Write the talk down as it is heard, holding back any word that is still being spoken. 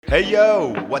Hey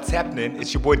yo, what's happening?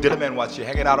 It's your boy Dillerman Watts. You're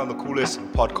hanging out on the coolest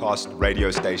podcast radio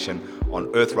station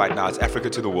on earth right now. It's Africa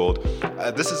to the world.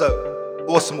 This is a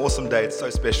awesome day. It's so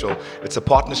special. It's a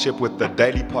partnership with the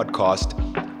Daily Podcast.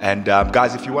 And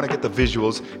guys, if you want to get the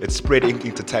visuals, it's Spread Ink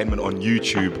Entertainment on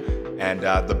YouTube. And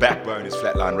the backbone is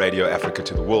Flatline Radio, Africa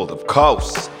to the world, of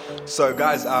course. So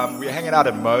guys, we're hanging out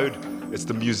at Mode. It's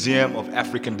the Museum of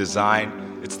African Design.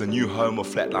 It's the new home of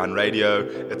Flatline Radio.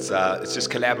 It's just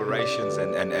collaborations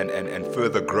and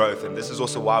further growth. And this is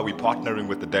also why we're partnering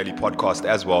with the Daily Podcast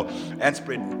as well, and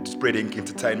Spread Ink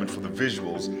Entertainment for the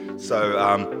visuals. So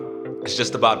it's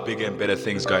just about bigger and better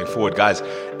things going forward, guys.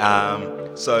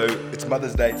 So it's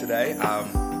Mother's Day today.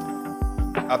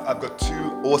 I've got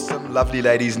two awesome, lovely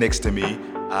ladies next to me.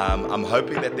 I'm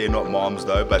hoping that they're not moms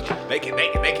though, but they can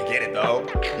get it though,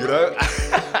 you know.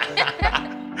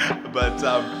 But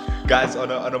guys, on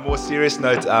a more serious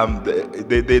note,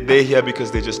 they're here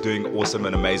because they're just doing awesome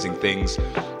and amazing things,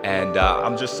 and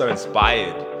I'm just so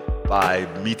inspired by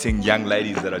meeting young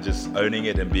ladies that are just owning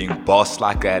it and being boss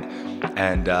like that.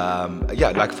 And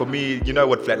like for me, you know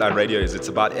what Flatline Radio is? It's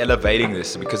about elevating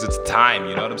this because it's time.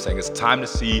 You know what I'm saying? It's time to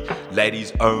see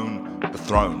ladies own the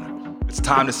throne. It's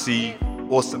time to see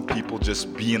awesome people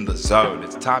just be in the zone.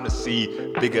 It's time to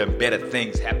see bigger and better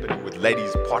things happening with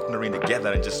ladies partnering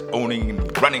together and just owning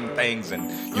and running things,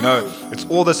 and you know, it's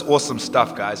all this awesome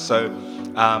stuff, guys. So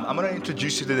I'm gonna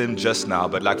introduce you to them just now,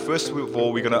 but like first of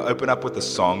all, we're gonna open up with a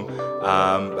song.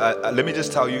 Let me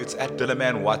just tell you, it's at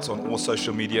Dillerman Watts on all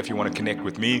social media if you want to connect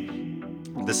with me.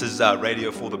 This is radio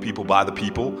for the people, by the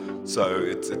people. So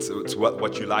it's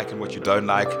what you like and what you don't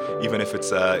like. Even if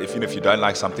if you don't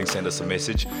like something, send us a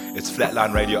message. It's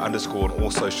Flatline Radio _ on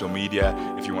all social media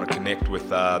if you want to connect with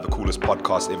the coolest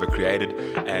podcast ever created.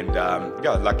 And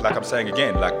like I'm saying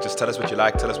again, like just tell us what you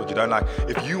like, tell us what you don't like.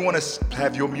 If you want to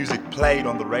have your music played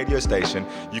on the radio station,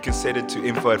 you can send it to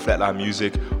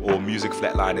info@flatlinemusic or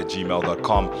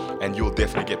musicflatline@gmail.com, and you'll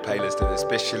definitely get playlisted,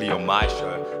 especially on my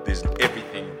show. There's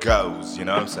everything goes, you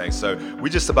know what I'm saying? So we're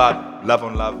just about love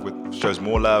on love, which shows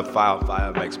more love, fire on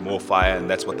fire makes more fire, and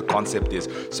that's what the concept is.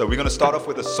 So we're gonna start off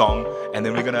with a song, and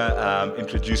then we're gonna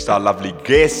introduce our lovely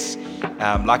guests.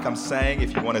 Like I'm saying,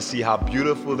 if you want to see how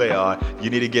beautiful they are,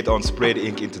 you need to get on Spread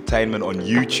Ink Entertainment on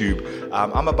YouTube.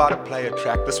 I'm about to play a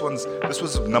track. This was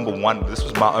number one. This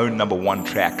was my own number one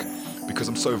track because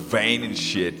I'm so vain and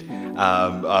shit.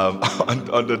 On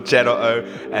the channel O,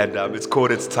 and it's called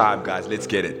It's Time, guys. Let's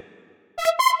get it.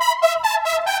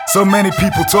 So many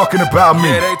people talking about me.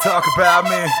 Yeah, they talk about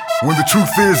me. When the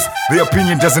truth is, their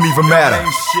opinion doesn't even matter.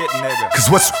 Ain't shit, nigga. Cause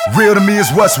what's real to me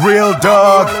is what's real,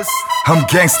 dog. I'm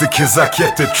gangster cause I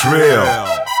kept it real.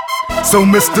 So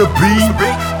Mr. B,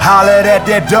 hollered at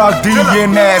that dog D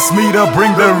and asked me to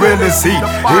bring the realest heat.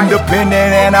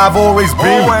 Independent and I've always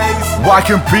been. Why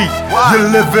compete? You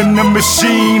live in the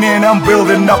machine and I'm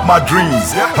building up my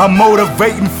dreams. I'm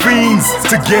motivating fiends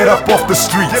to get up off the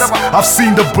streets. I've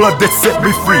seen the blood that set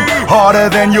me free. Harder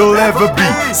than you'll ever be,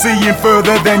 seeing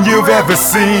further than you've ever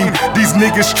seen. These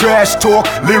niggas trash talk,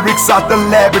 lyrics out the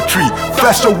laboratory.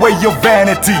 Flash away your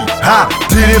vanity. I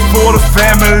did it for the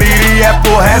family, the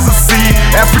apple has a seed.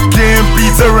 African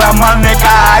beats around my neck,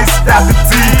 I stop the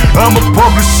T. I'm a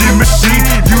publishing machine,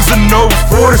 using no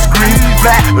for the screen.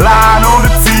 Flat line on the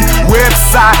T,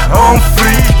 website on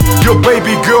fleek. Your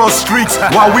baby girl streaks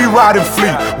while we riding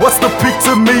fleet. What's the peak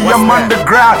to me? I'm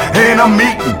underground and I'm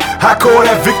eating. I call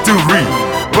that victory.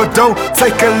 But don't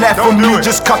take a laugh from me,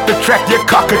 just cut the track, you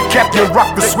cock a cap, you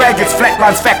rock the swag, it's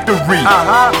Flatline's factory.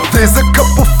 There's a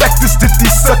couple factors that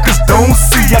these suckers don't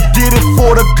see. I did it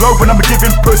for the globe and I'm a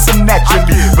giving person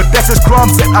naturally. But that's just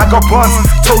crumbs and I got buns.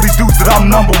 Told these dudes that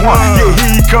I'm number one. Yeah,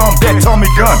 here he come, that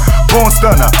Tommy gun, born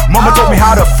stunner. Mama taught me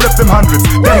how to flip them hundreds.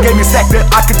 Then gave me a sack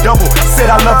that I could double. Said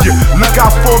I love you, look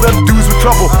out for them dudes with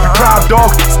trouble. We crowd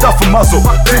dog, stuff a muzzle.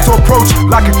 Tend to approach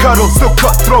like a cuddle, still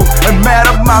cutthroat and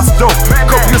mad amounts dope.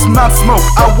 Copious amount smoke,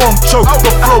 I won't choke.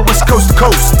 The flow is coast to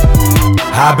coast.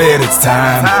 I bet it's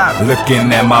time.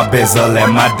 Looking at my bezel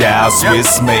and my dial,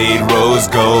 Swiss made rose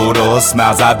gold or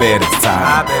smiles. I bet it's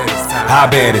time. I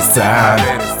bet it's time.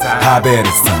 I bet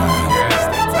it's time.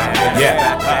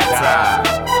 Yeah.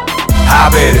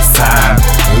 I bet it's time.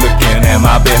 Looking at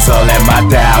my bezel and my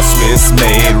dial, Swiss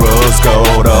made rose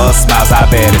gold or smiles. I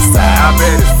bet it's time.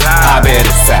 I bet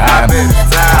it's time.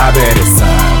 I bet it's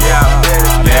time. Yeah.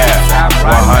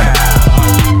 100.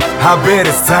 I bet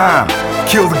it's time.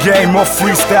 Kill the game or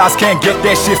freestyles, can't get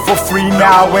that shit for free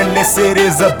now unless it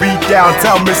is a beatdown.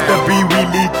 Tell Mr. B we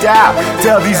leaked out.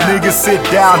 Tell these niggas sit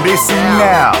down, they see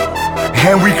now.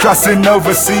 And we crossing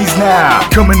overseas now.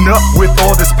 Coming up with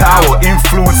all this power,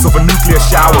 influence of a nuclear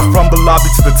shower. From the lobby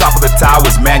to the top of the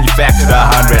towers, man, you after the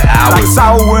 100 hours. Like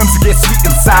sour worms get sweet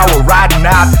and sour, riding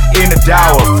out in the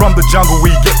dower. From the jungle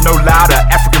we get no louder,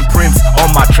 African prince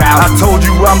on my trousers. I told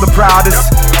you I'm the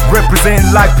proudest,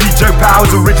 representing like PJ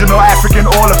Powers, original African,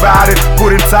 all about it.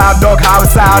 Put inside dog how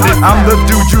it sounded. I'm the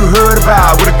dude you heard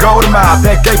about with a golden mouth,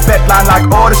 that gay fat line like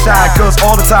all the shine. Cause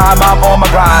all the time I'm on my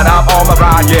grind,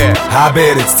 yeah. I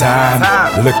bet it's time,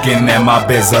 looking at my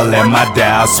bezel and my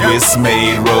dial, Swiss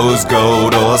made, rose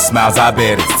gold, or smiles. I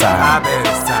bet it's time,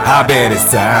 I bet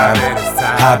it's time,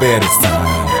 I bet it's time,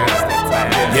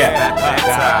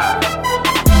 yeah.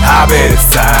 I bet it's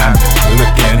time,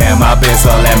 looking at my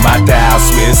bezel and my dial,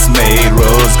 Swiss made,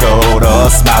 rose gold, or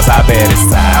smiles. I bet it's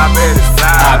time,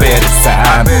 I bet it's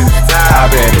time, I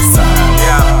bet it's time,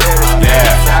 yeah.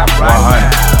 100.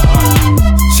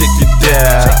 Check it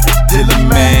out, till the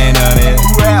man on it,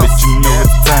 but you know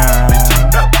it's time.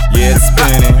 Yeah, it's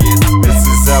spinning. This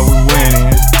is how we winning.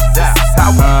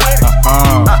 Tell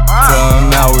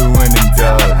 'em how we winning,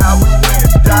 dog.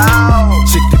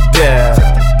 Check it out,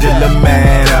 till the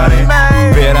man on it,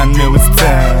 bet I know it's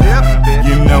time.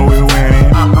 You know we winning.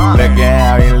 Look at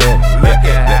how he live. Look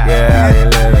at how he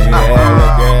live. Yeah,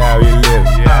 look at how he live.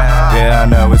 Yeah, I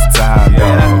know it's time, dog.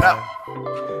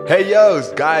 Hey yo,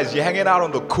 guys, you're hanging out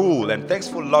on the cool, and thanks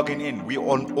for logging in. We're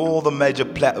on all the major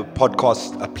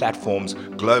podcast platforms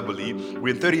globally.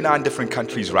 We're in 39 different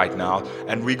countries right now,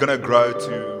 and we're gonna grow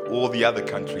to all the other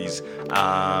countries.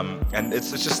 And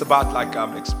it's just about like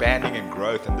expanding and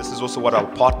growth. And this is also what our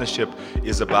partnership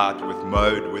is about with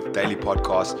Mode, with Daily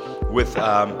Podcast, with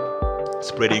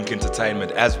Spread Ink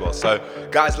Entertainment as well. So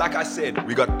guys, like I said,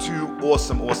 we got two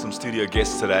awesome studio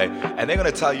guests today, and they're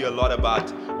going to tell you a lot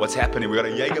about what's happening. We got a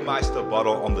Jägermeister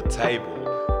bottle on the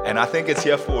table, and I think it's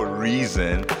here for a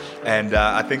reason, and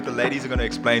I think the ladies are going to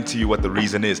explain to you what the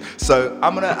reason is. So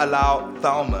I'm going to allow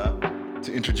Thelma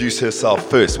to introduce herself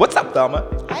first. What's up, Thelma?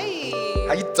 Hi.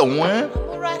 How you doing? I'm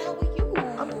alright, how are you?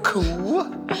 I'm cool.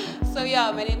 So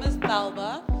yeah, my name is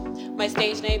Thelma. My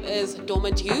stage name is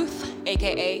Dormant Youth,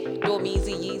 aka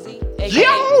Dormeezy Yeezy, aka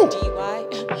Yo! DY.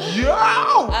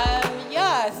 Yo!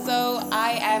 Yeah, so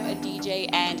I am a DJ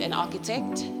and an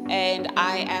architect, and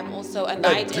I am also a A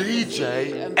night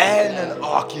DJ and ambassador. an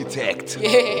architect.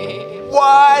 Yeah.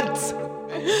 What?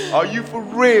 Are you for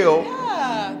real?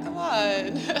 Yeah, come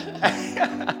on.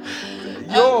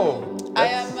 Yo, I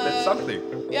that's, am, that's something.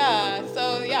 Yeah,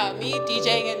 so yeah, me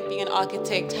DJing and being an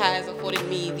architect has afforded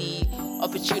me the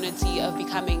opportunity of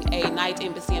becoming a Night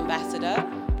Embassy ambassador,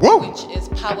 Woo! which is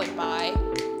powered by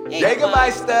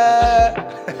Jägermeister!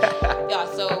 Yeah,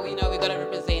 so you know we gotta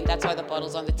represent. That's why the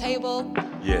bottle's on the table.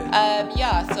 Yeah.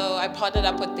 Yeah, so I partnered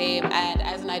up with them, and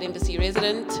as a Night Embassy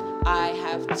resident, I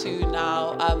have to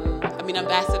now,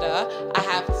 ambassador. I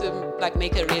have to like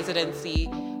make a residency,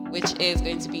 which is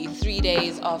going to be 3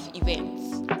 days of events,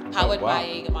 powered by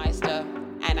Jägermeister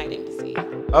and Night Embassy.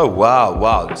 Oh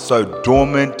wow. So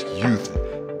Dormant Youth,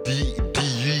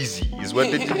 D-Yeezy is what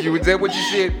you would say. What you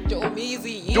said?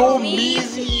 Dormeezy.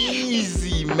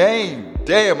 Dormeezy, man.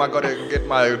 Damn, I gotta get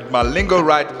my lingo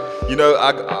right. You know,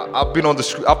 I've been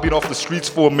I've been off the streets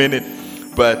for a minute,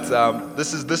 but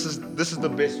this is the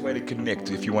best way to connect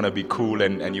if you want to be cool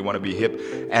and you want to be hip.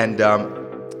 And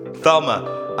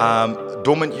Thelma,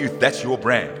 Dormant Youth, that's your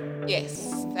brand. Yes,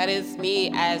 that is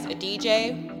me as a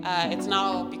DJ. It's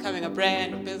now becoming a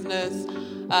brand business.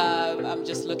 I'm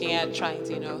just looking at trying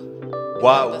to,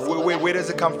 Where does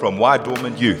it come from? Why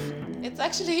Dormant Youth? It's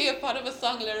actually a part of a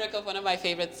song lyric of one of my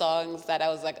favorite songs that I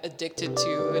was like addicted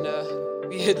to in a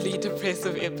weirdly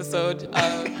depressive episode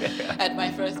at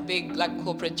my first big like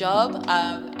corporate job.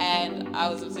 And I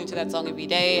was listening to that song every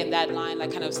day, and that line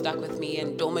like kind of stuck with me,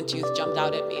 and Dormant Youth jumped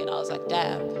out at me, and I was like,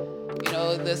 damn,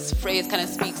 this phrase kind of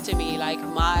speaks to me, like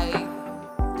my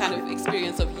kind of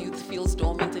experience of youth feels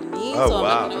dormant in me. Oh, so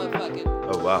wow. I'm like, fuck it.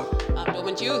 Oh wow. I'm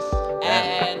Dormant Youth.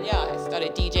 And I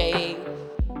started DJing,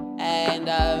 and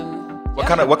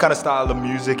What kind of style of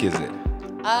music is it?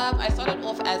 I started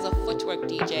off as a footwork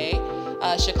DJ.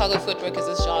 Chicago footwork is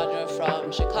this genre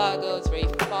from Chicago. It's very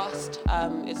fast.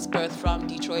 It's birthed from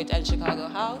Detroit and Chicago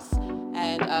house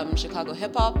and Chicago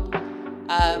hip hop.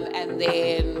 And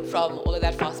then from all of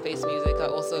that fast-paced music, I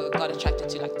also got attracted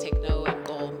to like techno and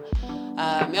boom.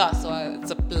 So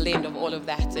it's a blend of all of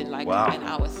that in like an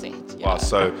hour set. Yeah. Wow,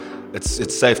 so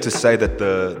it's safe to say that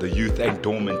the youth ain't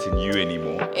dormant in you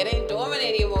anymore. It ain't dormant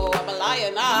anymore. I'm a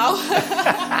liar now.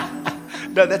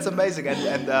 No, that's amazing.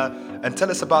 And tell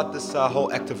us about this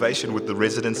whole activation with the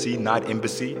residency, Night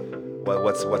Embassy.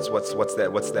 What's that?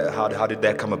 What's that? How did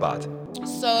that come about?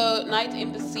 So Night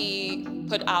Embassy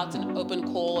put out an open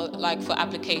call like for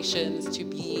applications to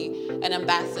be an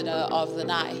ambassador of the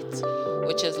night,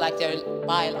 which is like their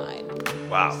byline.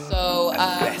 Wow. So,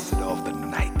 Ambassador of the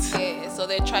night. yeah, so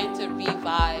they're trying to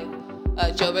revive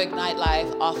Joburg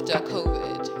nightlife after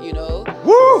COVID, you know?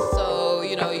 Woo! So,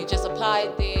 you know, you just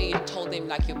applied there, you told them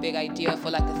like your big idea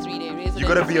for like a 3-day residency. You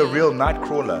gotta be a real night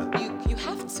crawler You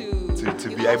have to. to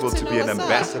You be have able to be know an what's up.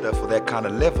 ambassador for that kind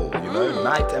of level, you know?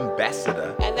 Night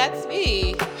ambassador. And that's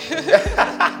me.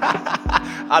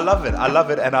 I love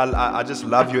it, and I just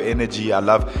love your energy. I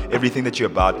love everything that you're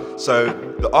about. So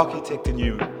the architect in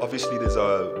you, obviously there's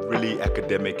a really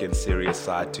academic and serious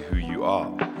side to who you are.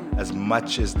 As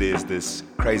much as there's this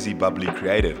crazy, bubbly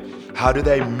creative, how do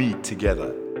they meet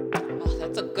together? Oh,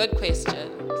 that's a good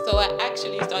question. So I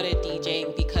actually started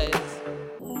DJing because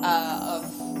of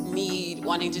me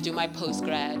wanting to do my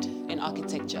postgrad in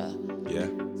architecture. Yeah.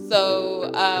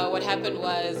 So what happened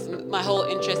was my whole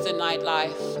interest in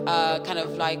nightlife kind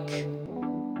of like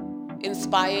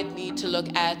inspired me to look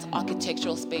at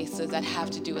architectural spaces that have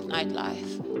to do with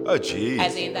nightlife. Oh, geez.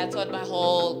 As in, that's what my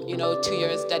whole, 2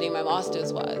 years studying my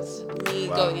master's was. Me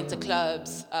going into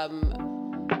clubs,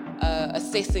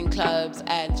 assessing clubs,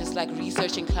 and just like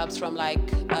researching clubs from like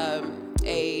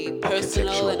a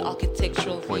personal and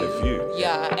architectural point of view.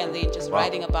 Yeah, and then just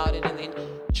writing about it, and then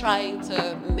trying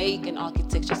to make an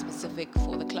architecture specific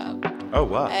for the club. Oh,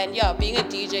 wow. And yeah, being a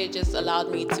DJ just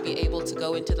allowed me to be able to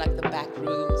go into like the back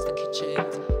rooms, the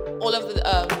kitchens, all of the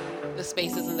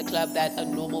spaces in the club that a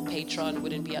normal patron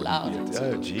wouldn't be allowed into.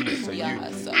 Oh, geez. So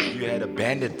Yeah, so- you had a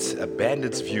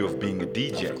bandit's view of being a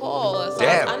DJ. Of course,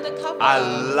 Damn. I was undercover. I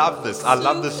love this. I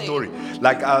love this story.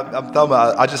 Like, I'm telling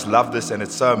you, I just love this, and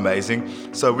it's so amazing.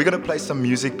 So we're going to play some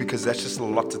music because that's just a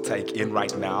lot to take in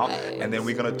right now. Nice. And then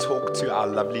we're going to talk to our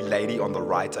lovely lady on the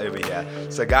right over here.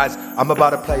 So guys, I'm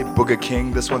about to play Booger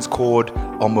King. This one's called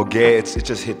Omoge. It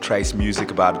just hit Trace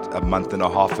Music about a month and a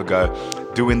half ago.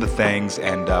 Doing the things,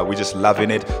 and we're just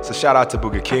loving it. So shout out to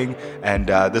Booger King. And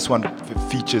this one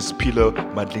features Pilo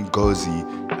Madlingozi.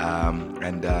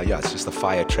 And yeah, it's just a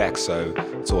fire track, so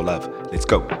it's all love. Let's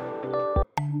go.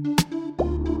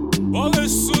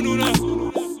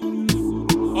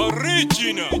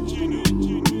 Original.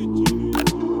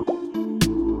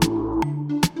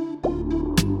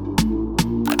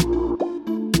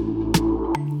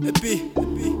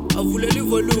 I voulais le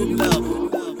volume là.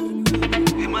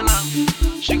 In my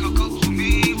life, she gon' cook for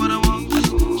me what I want.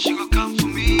 She gon' come for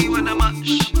me when I'm up.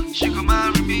 She gon'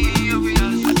 marry me,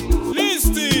 obvious.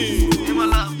 Listen. In my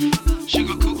life, she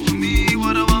gon' cook for me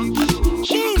what I want.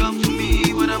 She gon' come for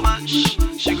me when I'm up.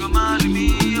 She gon' marry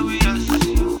me, obvious.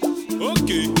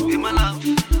 Okay. In my life,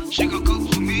 she gon'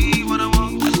 cook for me what I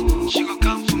want. She gon'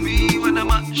 come for me when I'm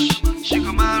up. She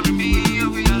gon' marry me,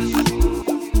 obvious.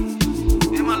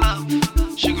 In my life,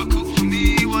 she gon' cook for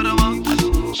me what I want.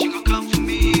 She gon' come for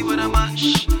me when I'm up.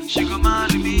 She gon'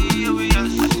 marry me,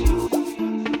 obvious.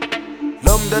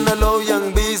 Lom dana low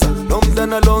young Biza, lom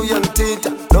dana low young Tita,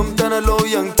 lom dana low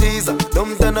young Teaser,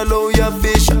 lom dana low ya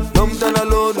Fisher, lom dana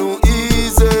low no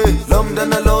easy. Lom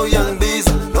dana low young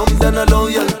Biza, lom dana low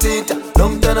young Tita,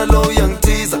 lom dana low young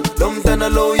Teaser, lom dana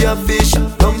low ya Fisher,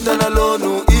 lom dana low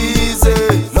no easy.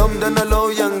 Lom dana low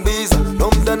young Biza,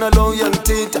 lom dana low young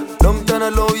Tita, lom dana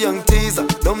low young Teaser,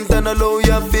 lom dana low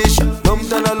ya Fisher, lom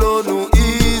dana low no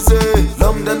easy.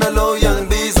 Lom dana low young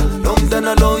Biza, lom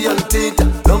dana low young Tita,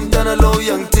 lom dana low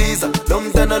young Teaser,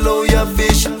 lom dana low ya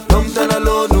Fisher, lom dana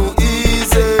low no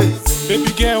easy.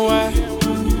 Baby girl, why?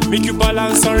 Make you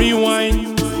balance and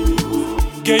rewind.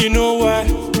 Girl, you know why?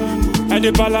 At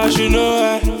the balance, you know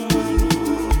why?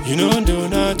 You know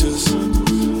Donatus,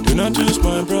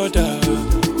 my brother.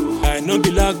 I know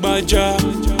be like Baja.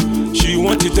 She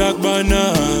want it dark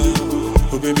banana.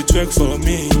 Oh baby, twerk for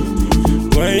me.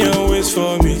 When you always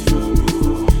for me.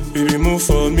 Baby, move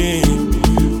for me.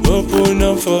 Open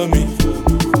up for me.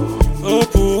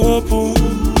 Open, open,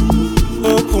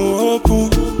 open, open,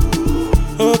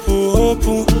 open,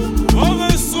 open.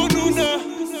 Over Sununa.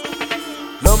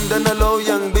 Lom dana low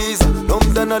young Biza,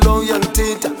 lom dana low young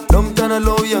Tita, lom dana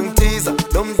low young Teaser,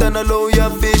 lom dana low ya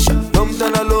Fisher, lom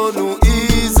dana low no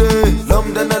easy.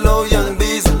 Lom dana low young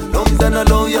Biza, lom dana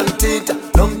low young Tita,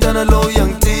 lom dana low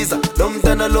young Teaser, lom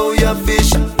dana low ya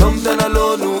Fisher, lom dana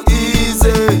low no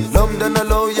easy. Lom dana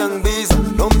low young Biza,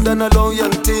 lom dana low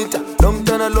young Tita, lom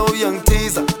dana low young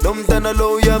Teaser, lom dana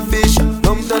low ya Fisher,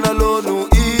 lom dana low no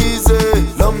easy.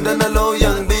 Lom dana low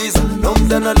young Biza, lom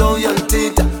dana low young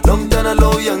Tita, lom dana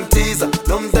low young Teaser,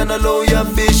 lom dana low ya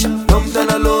Fisher, lom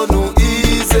dana low no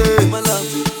easy. My love,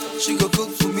 she gon' cook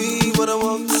for me what I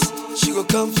want. She gon'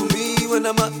 come for me when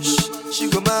I'm up. She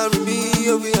gon' marry me,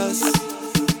 obvious.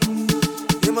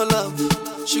 In my love,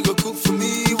 she gon' cook for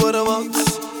me what I want.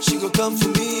 She gon' come for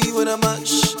me when I'm up.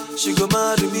 She gon'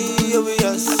 marry me,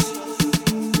 obvious.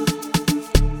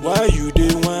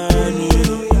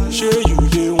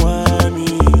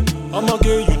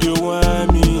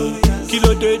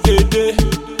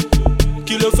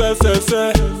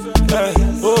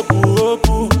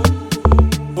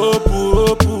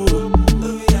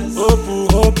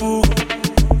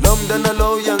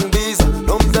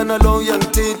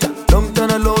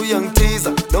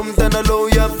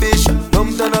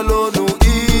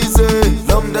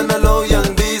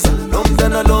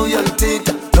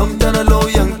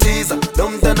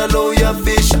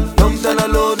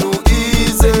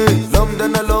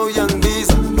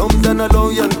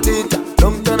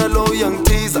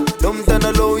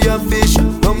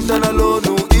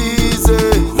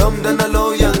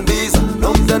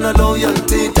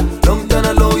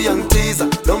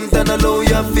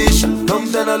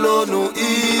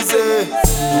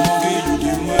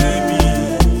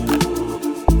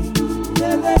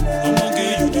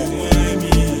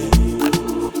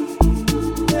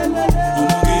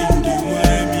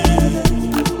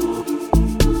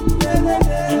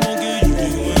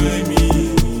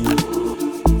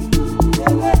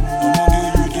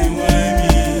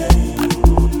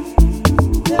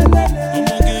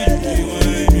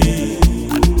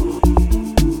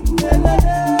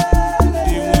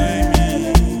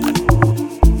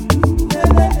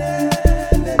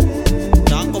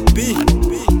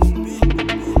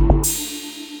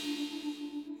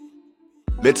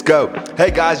 Let's go. Hey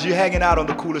guys, you're hanging out on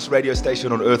the coolest radio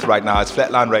station on earth right now. It's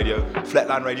Flatline Radio,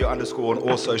 Flatline Radio _ on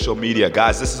all social media.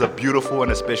 Guys, this is a beautiful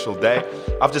and a special day.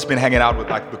 I've just been hanging out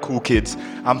with like the cool kids.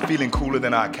 I'm feeling cooler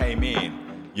than I came in.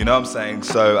 You know what I'm saying?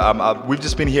 So we've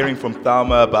just been hearing from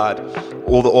Thelma about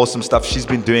all the awesome stuff she's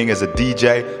been doing as a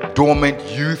DJ. Dormant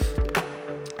Youth,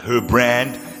 her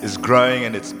brand is growing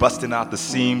and it's busting out the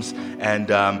seams,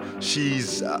 and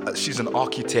she's an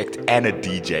architect and a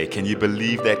DJ. Can you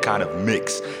believe that kind of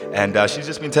mix? And she's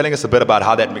just been telling us a bit about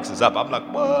how that mixes up. I'm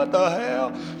like, what the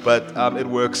hell? But it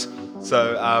works.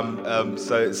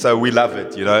 So we love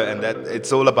it, you know, and that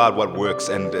it's all about what works,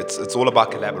 and it's all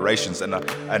about collaborations, and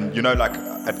you know, like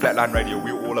at Flatline Radio,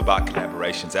 we're all about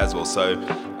collaborations as well. So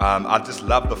I just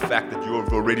love the fact that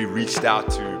you've already reached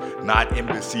out to Night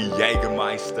Embassy,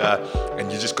 Jägermeister,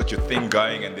 and you just got your thing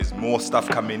going, and there's more stuff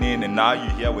coming in, and now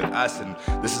you're here with us, and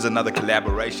this is another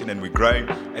collaboration, and we're growing.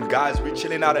 And guys, we're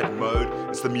chilling out at Mode.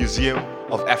 It's the Museum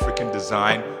of African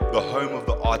Design, the home of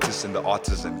the artists and the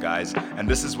artisan, guys. And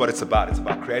this is what it's about. It's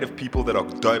about creative people that are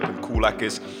dope and cool like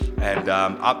us. And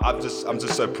I'm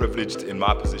just so privileged in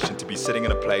my position to be sitting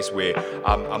in a place where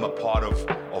I'm a part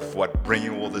of what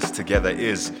bringing all this together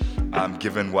is,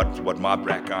 given what my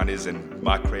background is and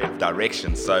my creative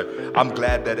direction. So I'm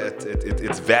glad that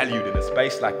it's valued in a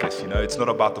space like this. You know, it's not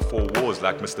about the four walls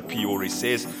like Mr. P already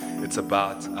says. It's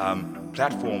about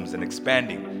platforms and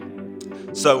expanding.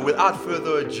 So without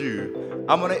further ado,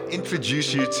 I'm going to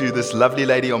introduce you to this lovely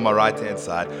lady on my right-hand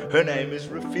side. Her name is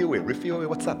Refiwe. Refiwe,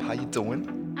 what's up? How you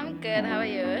doing? I'm good. How are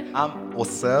you? I'm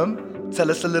awesome. Tell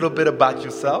us a little bit about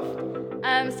yourself.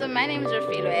 So my name is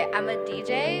Refiwe. I'm a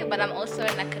DJ, but I'm also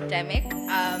an academic.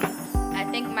 I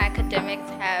think my academics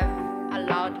have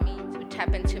allowed me to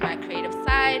tap into my creative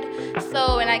side.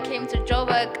 So when I came to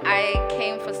Joburg, I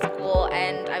came for school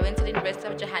and I went to the University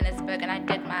of Johannesburg and I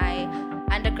did my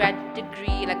undergrad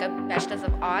degree, like a Bachelor's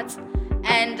of Arts.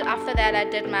 And after that, I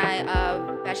did my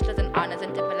Bachelor's in Honors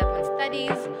in Development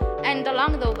Studies. And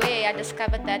along the way, I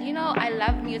discovered that, you know, I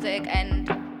love music and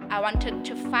I wanted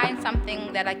to find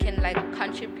something that I can like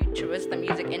contribute towards the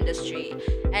music industry.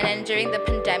 And then during the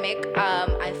pandemic,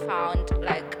 I found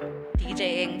like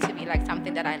DJing to be like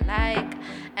something that I like.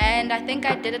 And I think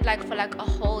I did it like for like a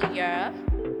whole year.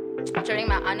 During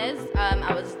my honors,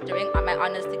 I was doing my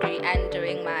honors degree and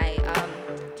during my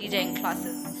DJing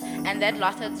classes, and that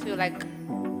lasted to like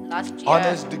last year.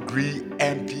 Honors degree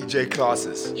and DJ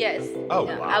classes. Yes. Oh,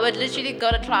 yeah. wow. I would literally go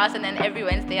to class, and then every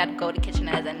Wednesday I'd go to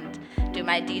Kitchener's and do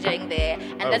my DJing there,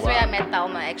 and that's where I met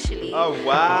Thelma actually. Oh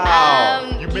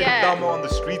wow! You met yeah. Thelma on the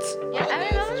streets? Yeah, I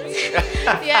remember.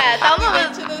 Yeah, Thelma We went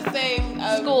was to the same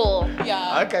school.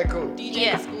 Yeah. Okay, cool. DJ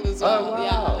Yeah. school as well. Oh, wow,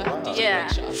 Yeah. wow. DJ Yeah.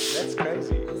 workshops. That's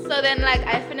crazy. So then, like,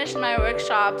 I finished my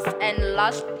workshops, and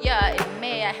last year in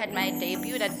May, I had my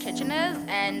debut at Kitchener's,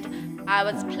 and I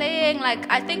was playing, like,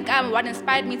 I think what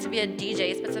inspired me to be a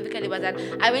DJ specifically was that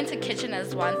I went to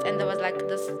Kitchener's once, and there was, like,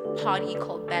 this party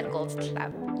called Bad Girls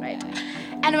Club, right?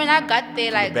 And when I got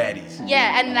there, like... The baddies.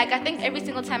 Yeah, and, like, I think every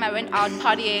single time I went out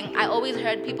partying, I always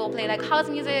heard people play, like, house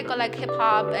music or, like,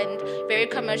 hip-hop and very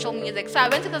commercial music. So I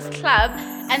went to this club,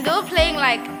 and they were playing,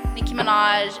 like, Nicki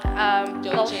Minaj,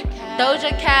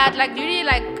 Doja Cat, like really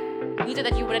like music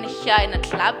that you wouldn't hear in a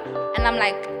club. And I'm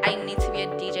like, I need to be a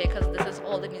DJ because this is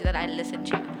all the music that I listen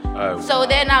to. Oh, so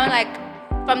then I'm like,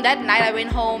 from that night I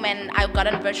went home and I got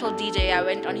on virtual DJ. I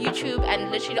went on YouTube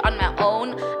and literally on my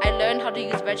own I learned how to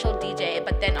use virtual DJ.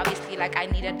 But then obviously like I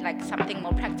needed like something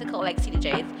more practical like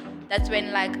CDJs. That's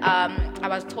when like I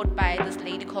was taught by this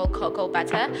lady called Coco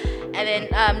Butter, and then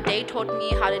they taught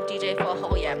me how to DJ for a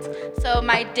whole year. So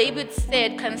my debut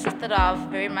set consisted of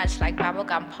very much like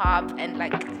bubblegum pop and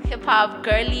like hip hop,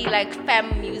 girly like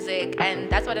femme music, and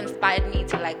that's what inspired me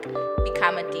to like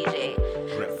become a DJ.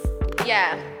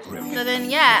 Yeah. So then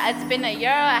it's been a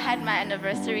year. I had my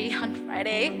anniversary on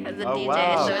Friday as a DJ.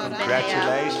 Wow. So it's been a year.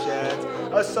 Congratulations.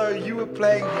 Oh, so you were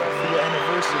playing here for your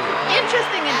anniversary.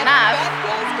 Interesting enough,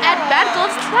 at Bad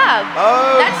Girls Club.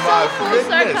 Oh, that's so my full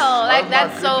goodness. circle. Like Oh, my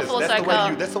that's so goodness. full That's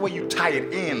circle. That's the way you tie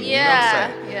it in. Yeah, You know what I'm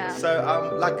saying? yeah. So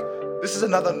like this is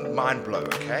another mind blow,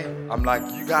 okay? I'm like,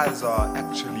 you guys are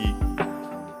actually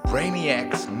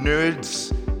brainiacs,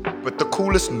 nerds, but the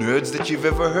coolest nerds that you've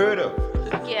ever heard of.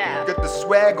 Yeah. You got the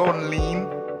swag on lean.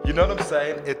 You know what I'm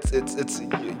saying? It's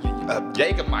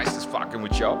Jägermeister's fucking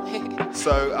with y'all.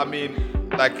 So I mean,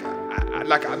 I'm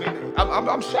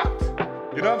shocked.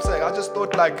 You know what I'm saying? I just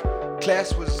thought like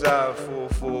class was for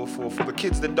the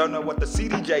kids that don't know what the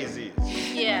CDJs is.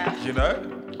 Yeah. You know,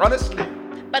 honestly.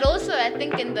 But also, I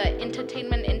think in the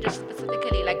entertainment industry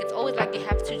specifically, like it's always like you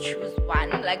have to choose one.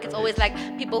 Like it's always like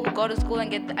people who go to school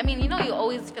and get. I mean, you know, you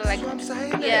always feel like. That's what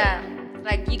I'm saying. Yeah.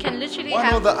 Like you can literally One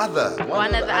have or the other.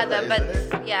 one or the other, but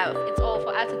isn't it? yeah, it's all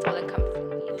for us. It's all encompassing.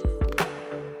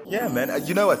 Yeah, man.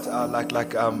 You know what?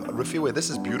 Rafiwe, this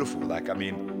is beautiful. Like, I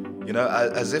mean, you know,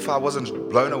 as if I wasn't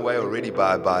blown away already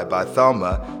by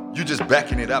Thelma, you just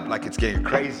backing it up like it's getting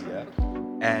crazier,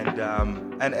 and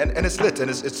it's lit, and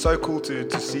it's so cool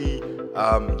to see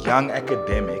young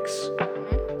academics,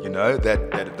 you know,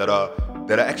 that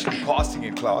are actually passing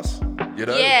in class, you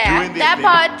know, Yeah, doing their that thing.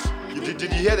 part. Did you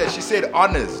hear that? She said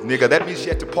honors, nigga. That means she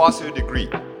had to pass her degree.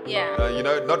 Yeah. You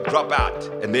know, not drop out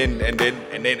and then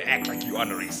act like you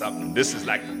honoring something. This is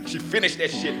like she finished that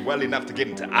shit well enough to get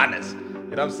into honors. You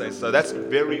know what I'm saying? So that's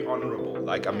very honorable.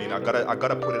 Like, I mean, I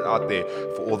gotta put it out there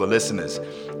for all the listeners.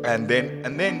 And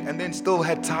then still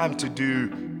had time to do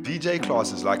DJ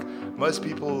classes. Like most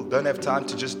people don't have time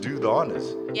to just do the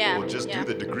honors. Yeah, Or just yeah.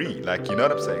 do the degree. Like, you know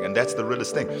what I'm saying? And that's the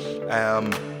realest thing.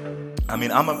 I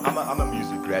mean, I'm a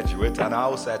music graduate, and I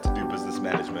also had to do business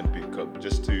management because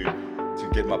just to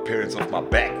get my parents off my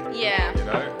back. Yeah. You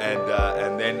know,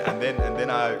 and then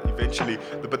I eventually,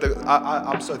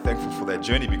 I'm so thankful for that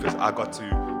journey because I got to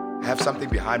have something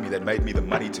behind me that made me the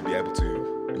money to be able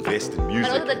to invest in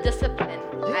music. But also the discipline,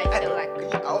 I feel like.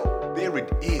 Oh, there it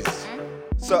is.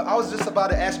 So I was just about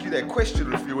to ask you that question,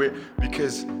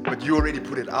 Rafiwe, but you already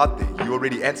put it out there. You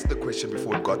already answered the question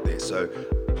before it got there. So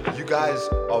you guys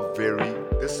are very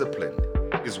disciplined,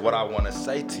 is what I want to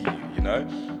say to you. You know,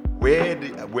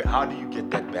 how do you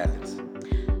get that balance?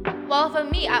 Well, for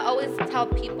me, I always tell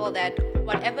people that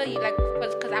whatever you like,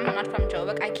 because I'm not from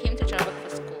Joburg, I came to Joburg for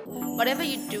school. Whatever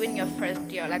you do in your first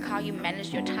year, like how you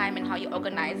manage your time and how you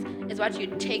organize, is what you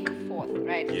take forth,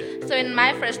 right? Yeah. So in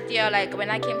my first year, like when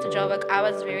I came to Joburg, I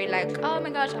was very like, oh my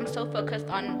gosh, I'm so focused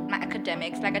on my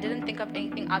academics. Like I didn't think of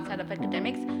anything outside of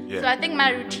academics. Yeah. So I think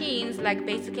my routines, like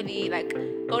basically like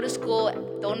go to school,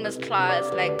 don't miss class,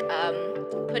 like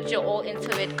put your all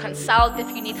into it, consult if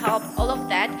you need help, all of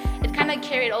that. It kind of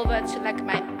carried over to like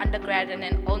my undergrad and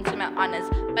then onto my honors,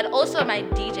 but also my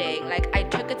DJing. Like I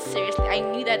took it seriously. I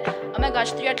knew that, oh my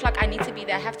gosh, 3 o'clock I need to be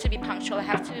there. I have to be punctual. I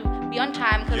have to be on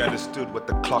time. You understood what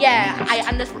the clock Yeah, means I to the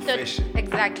understood profession.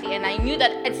 exactly, and I knew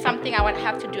that it's something I would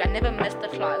have to do. I never missed a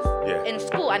class. Yeah. In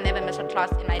school, I never missed a class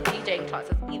in my DJing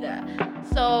classes either.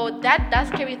 So that does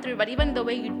carry through. But even the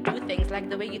way you do things, like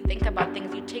the way you think about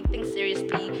things, you take things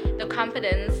seriously. The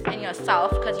confidence in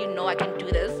yourself, because you know I can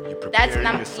do this. You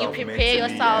You prepare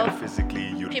yourself. and physically.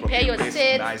 You prepare your dress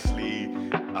sit. nicely.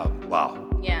 Wow.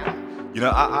 Yeah. You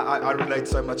know, I relate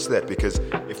so much to that because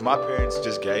if my parents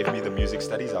just gave me the music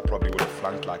studies, I probably would have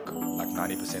flunked like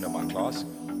 90% of my class.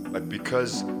 But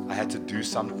because I had to do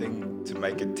something to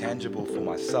make it tangible for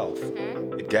myself,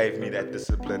 it gave me that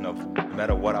discipline of no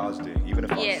matter what I was doing, even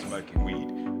if I Yes. was smoking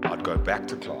weed, I'd go back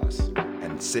to class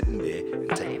and sit in there and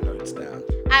take notes down.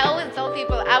 I always tell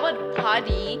people I would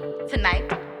party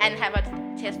tonight and have a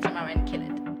test tomorrow and kill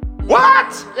it.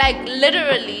 What? Like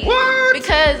literally. What?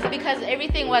 Because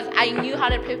everything was, I knew how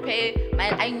to prepare.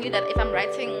 I knew that if I'm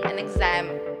writing an exam,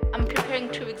 I'm preparing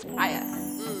 2 weeks prior.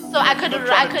 So I could Not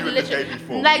trying to do it the literally day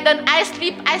before. like then I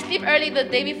sleep early the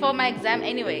day before my exam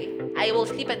anyway. I will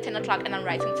sleep at 10 o'clock and I'm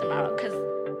writing tomorrow because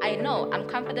I know I'm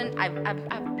confident.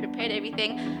 I've prepared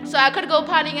everything. So I could go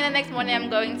partying and the next morning I'm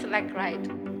going to like write.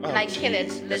 And I kill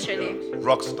it, literally.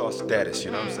 Rockstar status,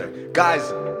 you know what I'm saying? Guys,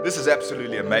 this is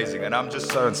absolutely amazing and I'm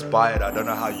just so inspired. I don't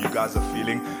know how you guys are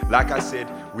feeling. Like I said,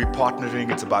 we're partnering.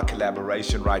 It's about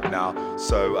collaboration right now.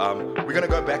 So we're going to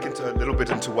go back into a little bit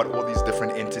into what all these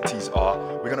different entities are.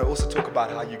 We're going to also talk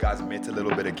about how you guys met a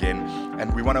little bit again.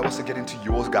 And we want to also get into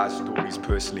your guys' stories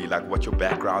personally, like what your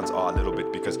backgrounds are a little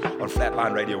bit. Because on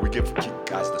Flatline Radio, we give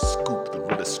guys the scoop, the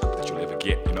realest scoop that you'll ever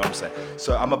get. You know what I'm saying?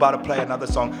 So I'm about to play another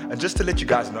song. And just to let you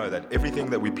guys know that everything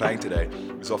that we're playing today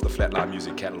is off the Flatline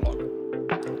Music catalog.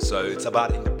 So it's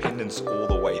about independence all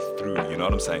the way through, you know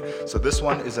what I'm saying? So this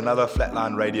one is another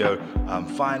Flatline Radio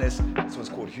finest. This one's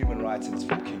called Human Rights and it's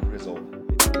from King Rizzle.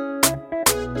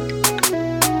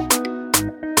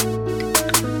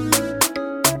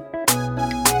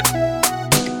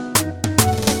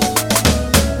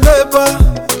 Never,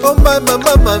 oh my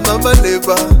mama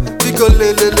never. We go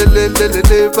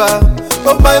never.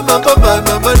 Oh my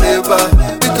mama never.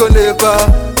 We go never.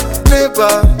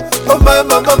 Oh my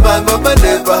mama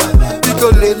never. We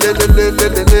go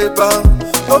never.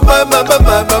 Oh my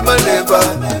mama never.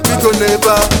 We go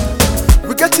never.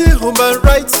 We get the human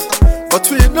rights, but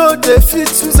we know they fit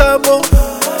Suzamo.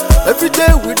 Every day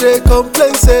we dey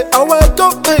complain, say our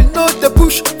government know the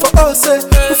push for us, say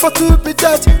we for to be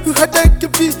that, you had to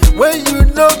be when you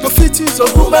know go fit use of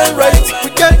human rights.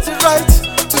 We get the right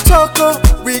to talk, oh,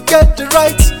 we get the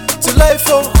right to life,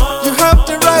 oh. You have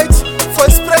the right for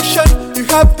expression, you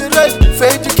have the right for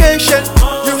education.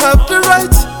 You have the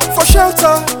right for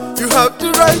shelter. You have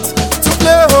the right to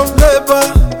play home labor.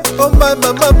 Oh my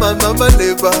mama, my mama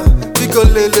neighbor. We go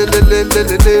neighbor.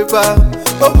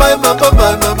 Oh my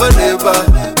mama neighbor.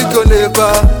 We go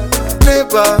neighbor.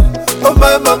 Oh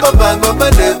my mama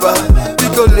neighbor. We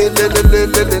go neighbor.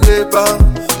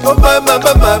 Oh my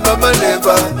mama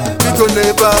neighbor. We go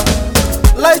neighbor.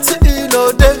 Light in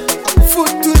all day.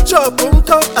 Food to chop,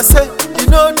 I say, you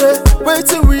know the wait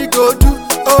till we go do.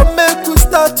 Or make we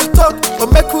start to talk, or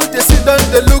make we just sit down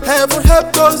they look. Heaven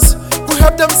help those who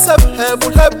help themselves.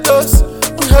 Heaven help those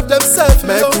who help themselves.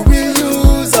 Make we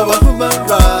use our human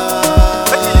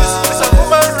rights. Make we use our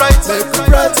human rights. Make we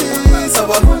practice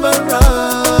our human rights.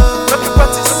 Make we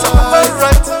practice our human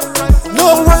rights.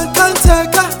 No one can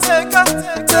take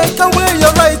away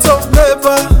your right of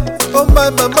labor. Oh my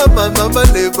mama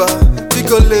neighbor. We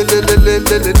go neighbor.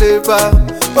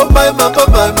 Oh my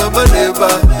mama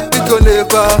neighbor. We go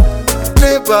neighbor.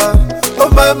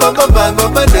 Oh my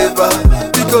mama neighbor.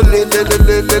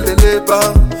 We go neighbor.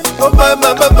 Oh my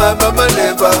mama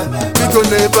neighbor. We go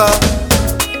neighbor.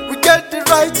 We get the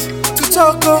right to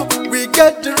talk, oh. We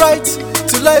get the right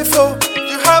to life, oh.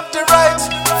 You have the right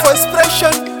for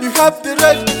expression. You have the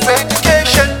right for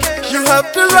education. You have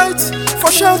the right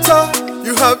for shelter.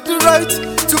 You have the right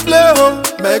to play home.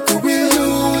 Make we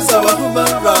use our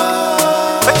human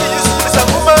rights. Make we use our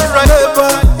human rights.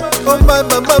 Neighbor, oh my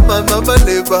mama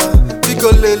neighbor. We go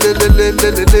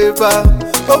neighbor.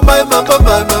 Oh my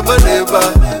mama neighbor.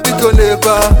 We go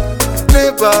neighbor.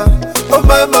 Oh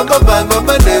my mama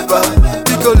neighbor.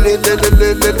 We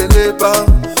go neighbor.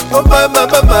 Oh my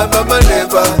mama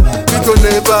neighbor. We go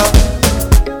neighbor.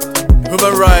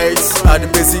 Human rights are the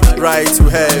basic rights you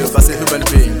have as a human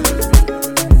being.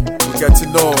 We get to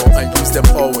know and use them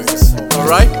always.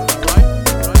 Alright?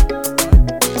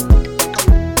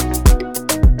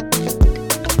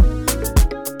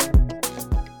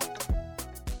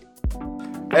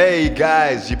 Hey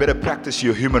guys, you better practice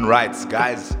your human rights,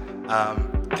 guys.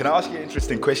 Can I ask you an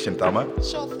interesting question, Tama?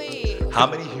 Sure thing. How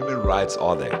many human rights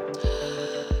are there?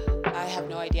 I have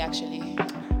no idea actually.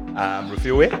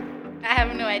 Rafiwe? I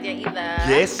have no idea either.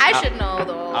 Yes. I should know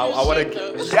though. I want to.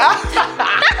 Yeah.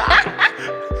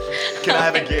 Can I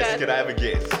have a guess? Can I have a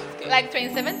guess? Like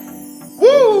 27?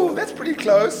 Woo! That's pretty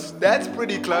close. That's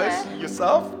pretty close.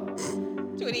 Yourself?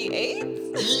 28?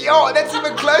 Yo, that's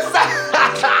even closer.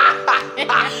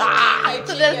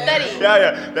 So there's 30.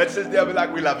 Yeah. That's just, yeah, we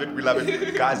love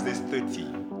it. Guys, there's 30.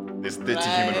 There's 30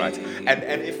 human rights.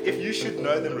 And if you should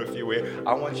know them, Rafiwe,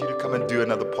 I want you to come and do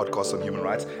another podcast on human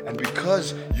rights. And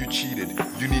because you cheated,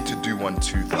 you need to do one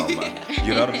too, Thelma.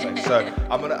 You know what I'm saying? So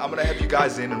I'm gonna have you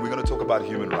guys in, and we're gonna talk about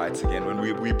human rights again. When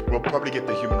we'll probably get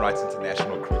the Human Rights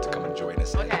International crew to come and join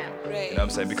us. Okay. Right. You know what I'm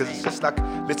saying? Because it's just like,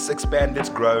 let's expand, let's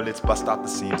grow, let's bust out the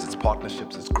seams. It's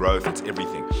partnerships, it's growth, it's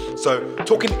everything. So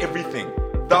talking everything,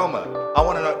 Thelma, I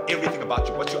want to know everything about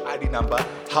you. What's your ID number?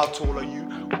 How tall are you?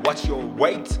 What's your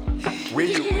weight? Where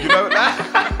you know that?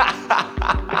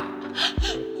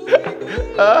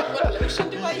 What lotion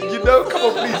do I use? You know, come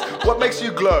on, please. What makes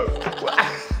you glow?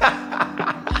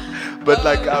 But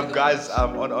like, guys,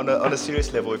 on a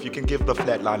serious level, if you can give the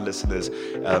Flatline listeners,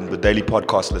 the daily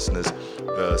podcast listeners,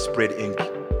 the Spread Inc.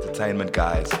 Entertainment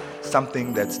guys,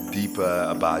 something that's deeper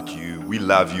about you. We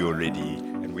love you already,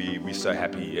 and we're so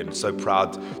happy and so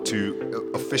proud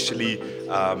to officially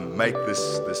make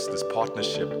this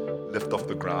partnership lift off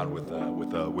the ground with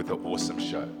an awesome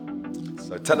show.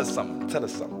 So tell us something.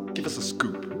 Give us a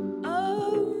scoop.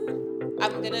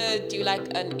 I'm gonna do like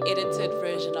an edited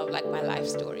version of like my life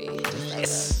story.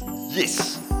 Yes.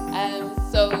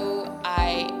 So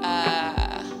I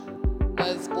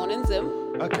was born in Zim.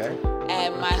 Okay.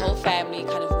 And my whole family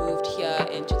kind of moved here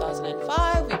in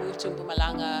 2005. We moved to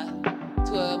Mpumalanga,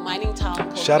 to a mining town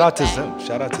called Shout out to Witbank. Zim.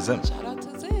 Shout out to Zim. Shout out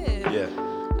to Zim. Yeah.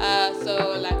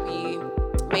 So like we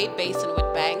made base in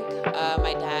Witbank.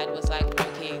 My dad was like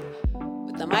working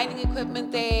with the mining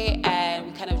equipment there, and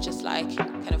we kind of just like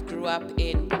grew up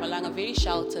in Mpumalanga, very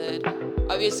sheltered.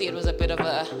 Obviously, it was a bit of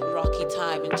a rocky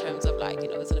time in terms of like,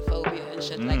 xenophobia and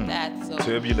shit like that. So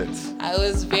Turbulence. I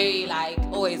was very like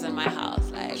always in my house,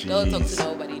 like don't talk to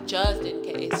nobody, just in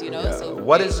case, Yeah. So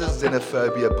What is this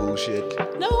xenophobia bullshit?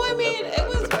 No, I mean it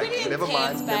was pretty Never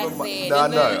intense mind, back never mind. then. No,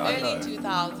 in no, the I early know.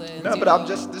 2000s. No, but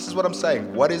this is what I'm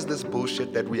saying. What is this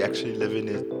bullshit that we actually live in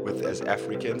it with as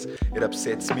Africans? It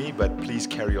upsets me, but please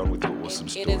carry on with your awesome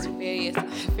story. It is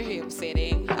very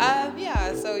upsetting.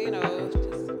 So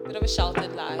just a bit of a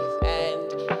sheltered life,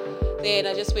 and then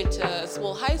I just went to a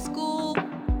small high school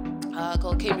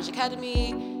called Cambridge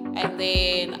Academy. And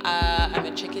then I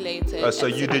matriculated. Oh, so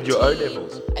at you did your O 17.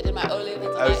 levels? I did my O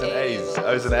levels. O's and A's.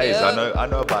 O's and A's. Yeah. I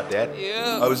know about that.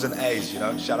 Yeah. O's and A's, you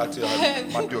know. Shout out to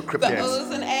might do a crip The dance.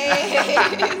 O's and A's.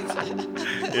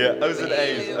 Yeah, O's and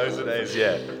A's. O's and A's,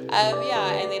 yeah.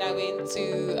 Yeah, and then I went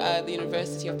to the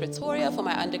University of Pretoria for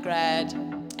my undergrad,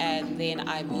 and then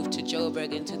I moved to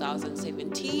Joburg in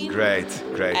 2017. Great.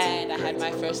 And I had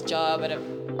my first job at a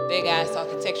big ass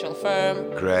architectural firm.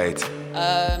 Great.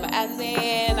 And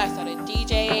then I started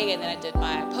DJing, and then I did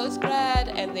my postgrad,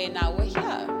 and then now we're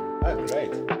here. Oh,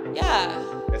 great. Yeah,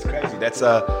 That's crazy. That's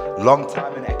a long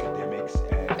time in academics.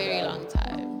 And, very long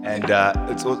time. And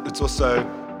it's also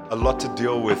a lot to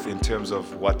deal with in terms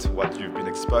of what you've been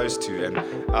exposed to. And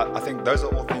I think those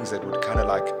are all things that would kind of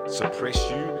like suppress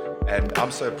you. And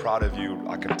I'm so proud of you.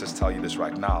 I can just tell you this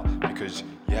right now because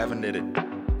you haven't let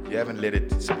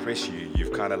it suppress you.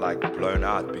 You've kind of like blown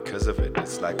out because of it.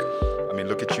 It's like, I mean,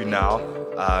 look at you now.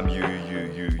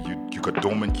 You got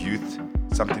dormant youth,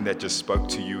 something that just spoke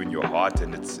to you in your heart,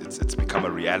 and it's become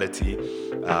a reality.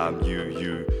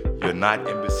 You're Night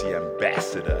Embassy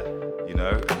ambassador. You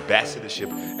know, ambassadorship.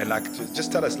 And like,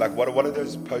 just tell us, like, what are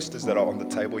those posters that are on the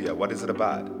table here? What is it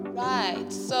about? Right.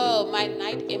 So my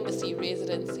Night Embassy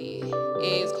residency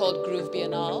is called Groove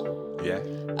Biennale. Yeah.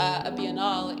 A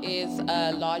biennale is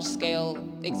a large-scale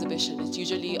exhibition. It's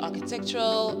usually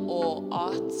architectural or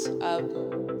art,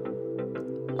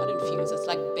 not infused. It's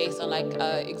like based on like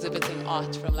exhibiting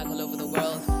art from like all over the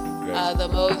world. Right. The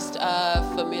most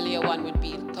familiar one would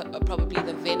be probably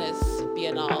the Venice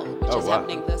Biennale, which is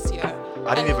happening this year.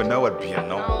 I didn't even know what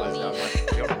Biennale was. I'm like,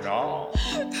 Biennale.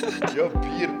 You're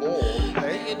Biennale,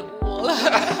 hey?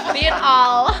 Being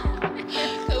all.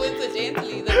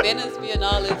 Coincidentally, the Venice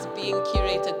Biennale is being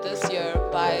curated this year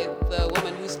by the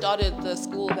woman who started the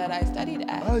school that I studied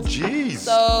at. Oh, jeez.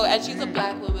 So, and she's a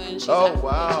black woman. She's African,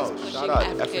 wow. She's Shout pushing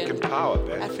out. African power,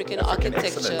 man. African African architecture.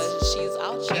 excellence. She's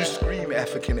out here. You scream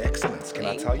African excellence, can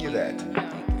I tell you that?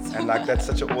 And like, that's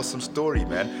such an awesome story,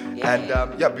 man. Yeah.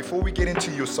 And before we get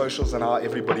into your socials and how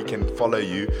everybody can follow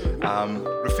you,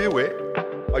 Rafiwe,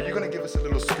 are you going to give us a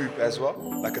little scoop as well?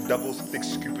 Like a double thick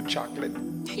scoop of chocolate?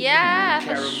 Yeah, for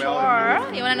Caramel. sure.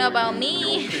 You want to know about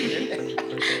me?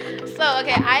 So,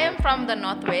 okay, I am from the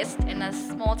Northwest in a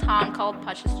small town called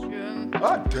Potchefstroom.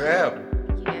 Oh, damn.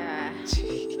 Yeah.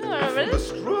 From the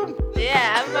Stroom?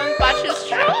 Yeah, I'm from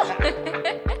Potchefstroom.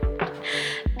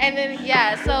 And then,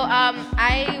 so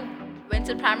I went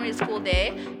to primary school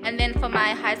there, and then for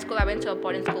my high school, I went to a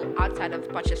boarding school outside of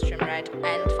Potchefstroom, right?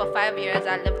 And for 5 years,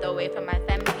 I lived away from my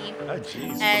family. Oh,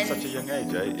 jeez. And From such a young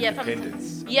age, eh? Yeah,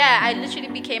 Independence. I literally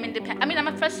became independent. I mean, I'm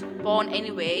a firstborn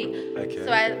anyway. Okay.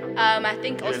 So I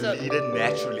think You're also. a leader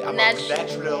naturally. I'm a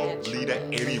natural leader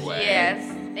anyway. Yes.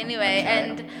 Anyway,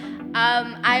 and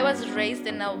I was raised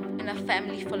in a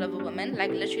family full of women.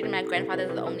 Like literally, my grandfather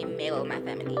is the only male in my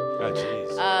family. Oh,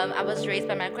 jeez. I was raised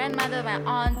by my grandmother, my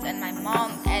aunt, and my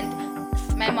mom. And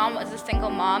my mom was a single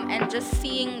mom. And just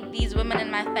seeing these women in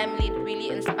my family really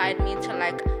inspired me to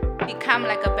like become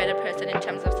like a better person in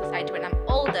terms of society when I'm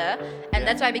older. And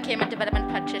that's why I became a development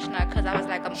practitioner, because I was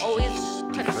like, I'm always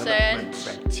concerned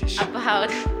about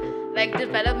like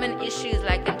development issues,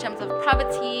 like in terms of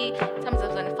poverty, in terms of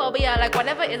xenophobia, like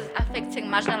whatever is affecting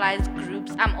marginalized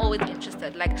groups, I'm always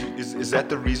interested. Like, Is that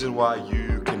the reason why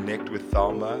you connect with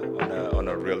Thelma on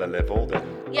a realer level? Then?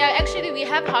 yeah, actually we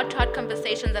have heart-to-heart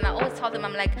conversations, and I always tell them,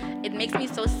 I'm like, it makes me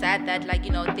so sad that like,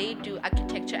 you know, they do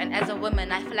architecture, and as a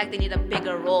woman I feel like they need a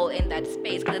bigger role in that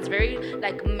space because it's very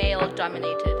like male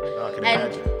dominated. I can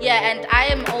And imagine. and I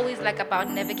am always like about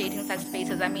navigating such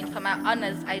spaces. I mean, for my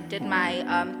honors, I did my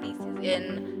thesis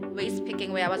in waste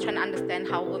picking, where I was trying to understand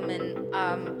how women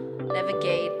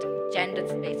navigate gendered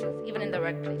spaces, even in the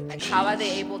workplace. Like, how are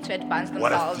they able to advance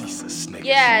What a themselves? thesis, nigga.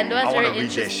 Yeah, and it was I very want to read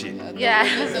that interesting. shit. Yeah,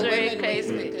 it was The very women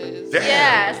crazy. wastemakers. Damn.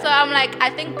 Yeah, so I'm like, I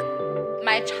think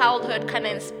my childhood kind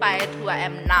of inspired who I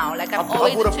am now. Like, I'm I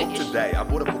always bought a into book issues. today. I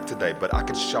bought a book today, but I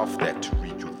could shelf that to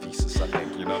read your thesis, I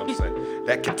think. You know what I'm saying?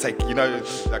 That could take, you know,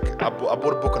 like I bought a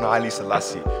book on Haile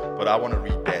Selassie, but I want to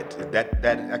read that. That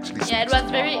actually speaks Yeah, it to was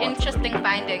my very heart a little interesting bit.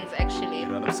 findings, actually. You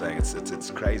know what I'm saying?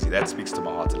 It's crazy. That speaks to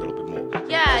my heart a little bit more.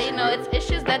 Yeah, you know, it's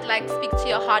issues that like speak to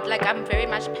your heart. Like, I'm very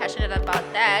much passionate about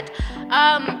that.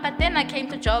 But then I came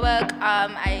to Joburg.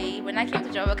 When I came to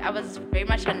Joburg, I was very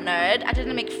much a nerd. I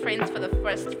didn't make friends for the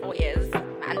first 4 years,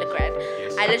 my undergrad.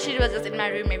 I literally was just in my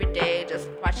room every day, just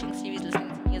watching series, listening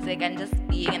to music, and just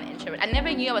being an introvert. I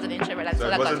never knew I was an introvert So until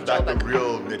it I got wasn't to like Joburg. the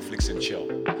real Netflix and chill.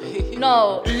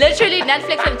 No, literally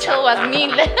Netflix and chill was me.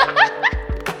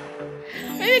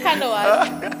 Maybe kind of was.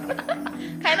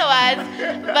 kind of was.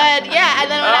 But yeah, and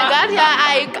then when I got here,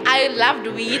 I loved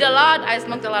weed a lot. I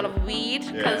smoked a lot of weed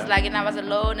because I was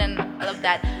alone and all of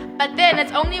that. But then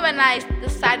it's only when I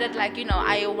decided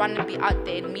I want to be out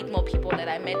there and meet more people that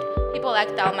I met people like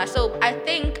Thelma. So I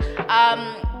think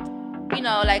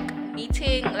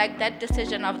meeting that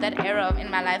decision of that era in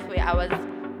my life where I was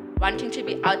wanting to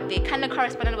be out there kind of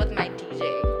corresponded with my DJ.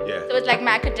 Yeah. So it's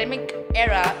my academic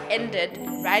era ended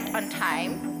right on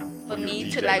time for me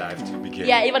DJ to life to begin.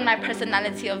 even my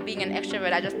personality of being an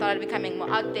extrovert, I just started becoming more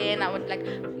out there and I would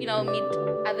meet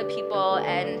other people,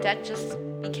 and that just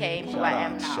became who I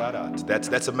am now. Shout out.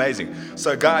 That's amazing.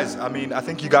 So guys, I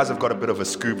think you guys have got a bit of a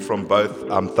scoop from both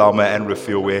Thelma and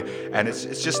Refilwe, and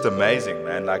it's just amazing,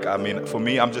 man. For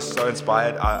me, I'm just so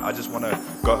inspired. I just want to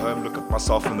go home, look at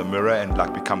myself in the mirror and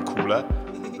become cooler.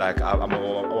 I'm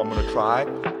gonna try,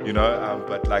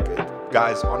 but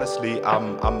guys, honestly,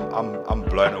 I'm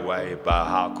blown away by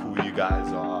how cool you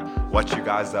guys are, what you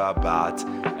guys are about,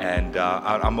 and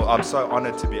I'm so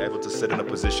honored to be able to sit in a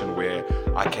position where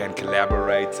I can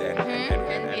collaborate and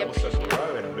also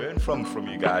grow and learn from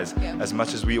you guys as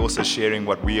much as we also sharing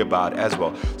what we're about as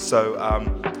well. So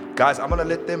guys, I'm gonna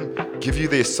let them give you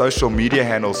their social media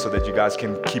handles so that you guys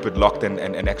can keep it locked and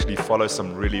actually follow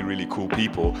some really, really cool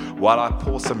people while I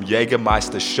pour some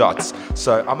Jägermeister shots.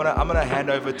 So I'm gonna hand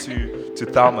over to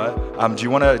Thelma. Do you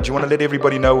wanna let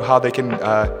everybody know how they can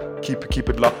keep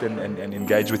it locked and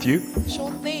engage with you?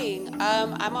 Sure thing.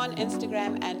 I'm on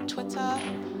Instagram and Twitter.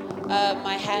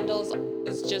 My handles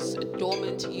is just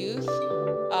Dormant Youth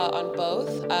on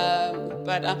both,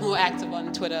 but I'm more active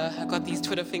on Twitter. I got these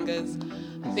Twitter fingers.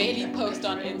 Barely post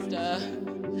on Insta.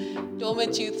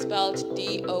 Dormant Youth spelled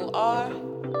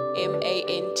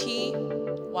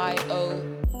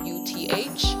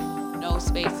DORMANTYOUTH, no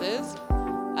spaces.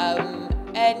 And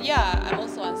I'm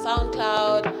also on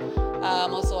SoundCloud.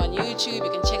 I'm also on YouTube.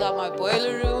 You can check out my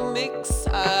Boiler Room mix.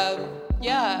 I'm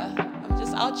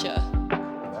just out here.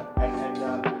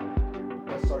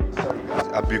 Sorry guys.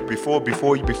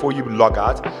 Before you log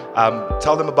out,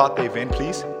 tell them about the event,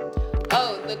 please.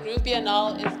 The Groove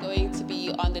Biennale is going to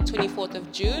be on the 24th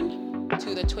of June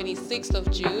to the 26th of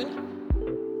June.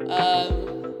 Yes,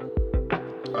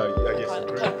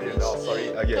 Groove Biennale.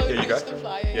 Sorry. Here you go.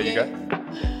 Here you go.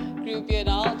 Groove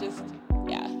Biennale,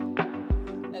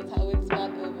 that's how it's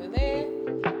spelled over there.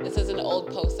 This is an old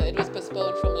poster. It was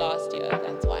postponed from last year.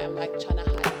 That's why I'm trying to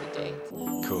hide the date.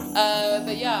 Cool.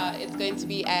 It's going to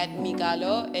be at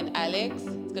Migalo in Alex.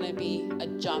 It's going to be a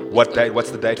jump. What date?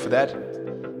 What's the date for that?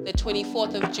 The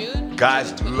 24th of June.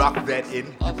 Guys, lock that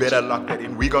in. You better lock that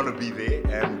in. We're going to be there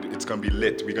and it's going to be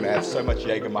lit. We're going to have so much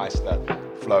Jägermeister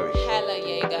flowing. Hella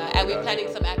Jaeger. And we're planning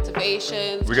some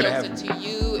activations we're closer to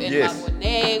you in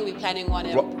Maboneng. We're planning one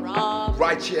in Bram.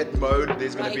 Right here at Mode,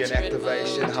 there's going to be an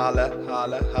activation. Holla.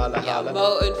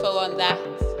 More info on that.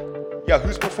 Yeah,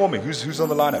 who's performing? Who's on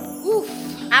the lineup? Oof.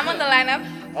 I'm on the lineup.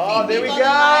 Oh, there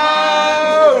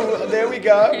we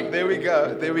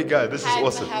go. This is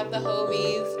awesome. I have the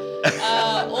homies.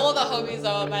 All the homies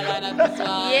are on my lineup as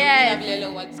well. Yeah. We have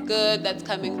Lelo What's Good that's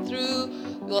coming through.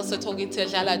 We're also talking to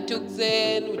Dlala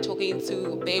Tukzin. We're talking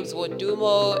to Babes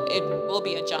Wodumo. It will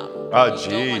be a jump. Oh, You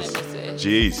don't wanna miss it.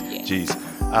 jeez.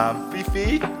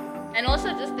 Fifi? And also,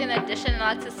 just in addition,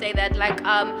 I'd like to say that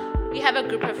we have a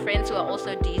group of friends who are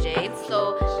also DJs.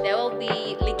 So there will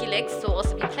be Licky Lex who will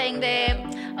also be playing there.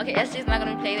 Okay, SJ is not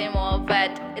going to play there more, but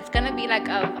it's going to be a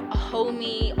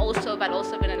homie also, but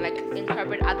also going to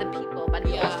incorporate other people. But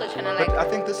we're also trying to But I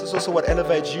think this is also what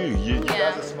elevates you. You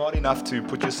guys are smart enough to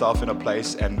put yourself in a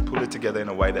place and pull it together in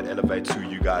a way that elevates who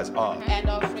you guys are. And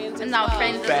our friends as And our well.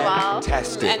 friends as well.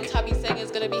 Fantastic. And Tabi Singh is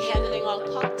going to be handling our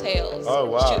cocktails. Oh,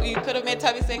 wow. You could have met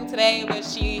Tabi Singh today, but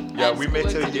she... Yeah, we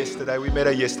met her yesterday.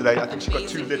 I think she got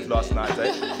too lit last night,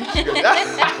 eh?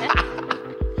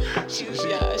 She's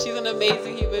an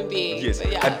amazing human being. Yes.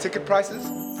 But And ticket prices?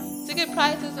 Ticket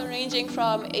prices are ranging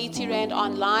from 80 Rand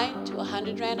online to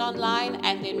 100 Rand online,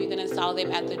 and then we're going to sell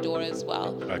them at the door as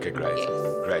well. Okay, great. Yes.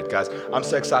 Great, guys. I'm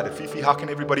so excited. Fifi, how can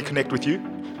everybody connect with you?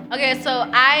 Okay, so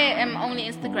I am only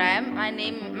Instagram. My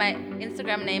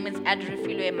Instagram name is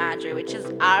Refilwe Majoe, which is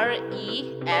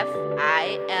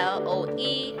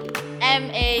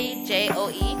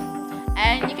REFILOEMAJOE.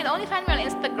 And you can only find me on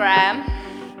Instagram.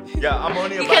 Yeah, I'm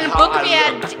only You about can how book I me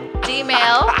at look.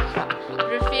 Gmail,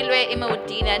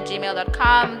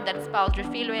 refilweimoudine@gmail.com. That's spelled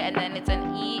Refilwe, and then it's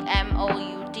an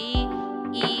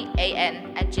EMOUDEAN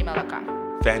 @gmail.com.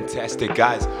 Fantastic,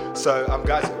 guys. So,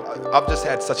 guys, I've just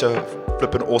had such a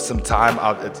flippin' awesome time.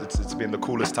 It's been the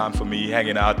coolest time for me,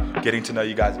 hanging out, getting to know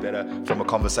you guys better from a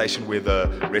conversation where the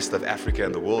rest of Africa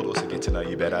and the world also get to know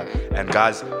you better. And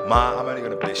guys, I'm only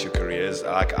gonna bless your careers.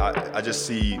 Like I just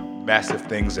see massive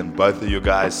things in both of you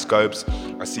guys' scopes.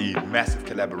 I see massive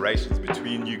collaborations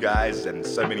between you guys and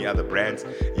so many other brands.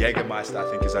 Jägermeister, I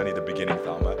think, is only the beginning,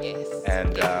 Thelma. Yes.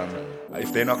 And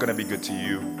if they're not going to be good to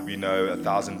you, we know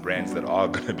 1,000 brands that are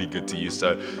going to be good to you.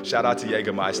 So shout out to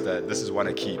Jägermeister. This is one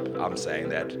to keep. I'm saying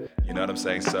that. You know what I'm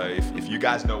saying? So if you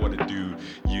guys know what to do,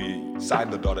 you sign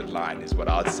the dotted line is what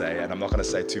I'd say. And I'm not going to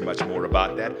say too much more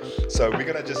about that. So we're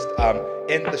going to just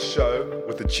end the show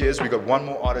with the cheers. We got one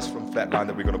more artist from Flatline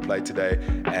that we're going to play today.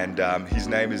 And his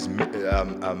name is Mezzy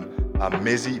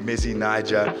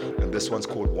Niger. And this one's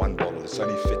called One Bottle. It's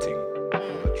only fitting.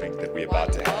 Drink that we're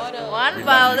about to have. One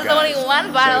bottle. There's only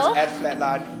one bottle. So it's at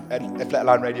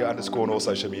Flatline Radio _ on all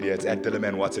social media. It's at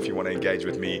Dylan Watts if you want to engage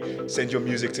with me. Send your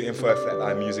music to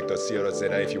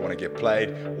info@flatlinemusic.co.za if you want to get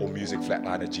played, or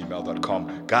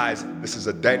musicflatline@gmail.com. Guys, this is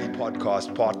a daily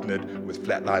podcast partnered with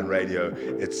Flatline Radio.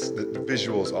 The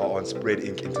visuals are on Spread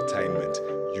Ink Entertainment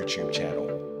YouTube channel.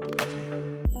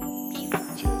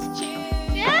 Cheers.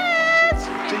 Yes.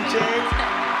 Cheers.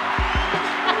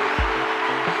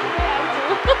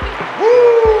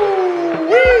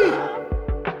 Woo-wee!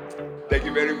 Thank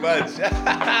you very much.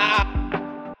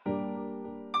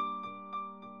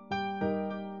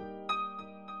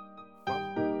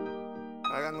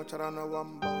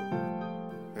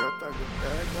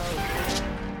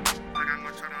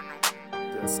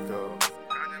 Let's go.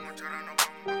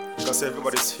 Because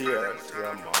everybody's here, yeah,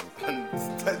 man. And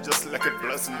that's just like a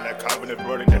blessing, like having a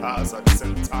brother in the house at the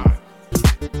same time.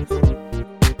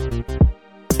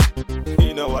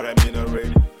 You know what I mean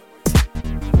already.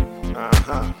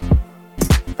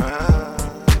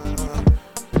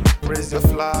 Raise your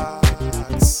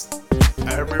flags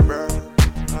everywhere.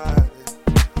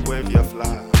 Wave your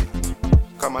flag.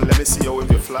 Come on, let me see you wave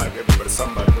your flag. Everybody,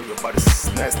 somebody move your body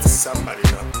nice to somebody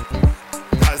now.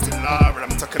 That's the love that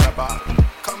I'm talking about.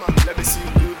 Come on, let me see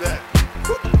you do that.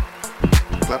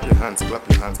 Clap your hands, clap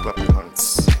your hands, clap your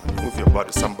hands. Move your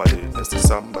body, somebody next to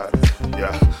somebody.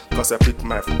 Yeah, cause I pick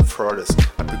my brothers.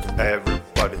 I pick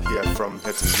everybody here from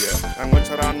here to here. I'm going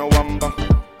to run a wamba.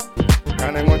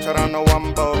 And I'm going to run a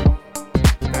wamba.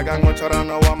 I'm going to run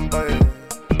a wamba.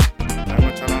 I'm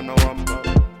going to run a wamba.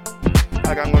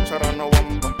 I'm going to run a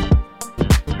wamba.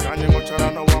 I'm going to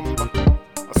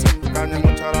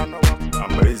run a wamba.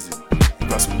 I'm lazy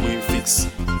because we fix.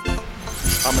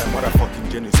 I'm a motherfucking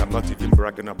genius, I'm not even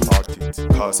bragging about it.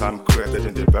 Cause I'm created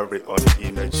in the very own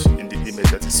image, in the image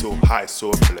that is so high,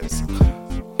 so blessed.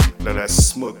 Then I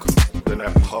smoke, then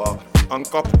I pour. On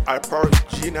cup I pour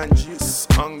gin and juice.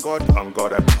 On God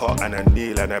I pour and I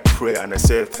kneel and I pray and I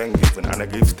say thanksgiving and I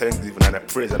give thanksgiving and I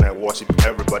praise and I worship.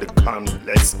 Everybody come,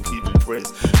 let's give praise.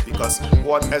 Because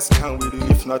what else can we do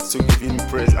if not to give him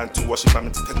praise and to worship him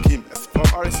and to thank him for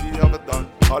all he ever done,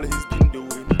 all he's been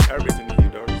doing, everything he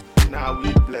does. Now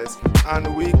we bless and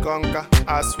we conquer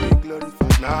as we glorify.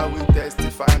 Now we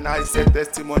testify and I say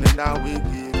testimony. Now we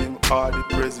give him all the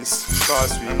praises.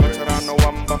 Cause we praise. I'm going to run a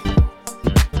wamba.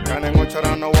 I'm going to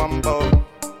run a wamba.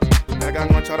 I'm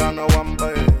going to run a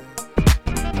wamba.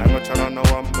 I'm going to run a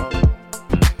wamba.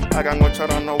 I'm going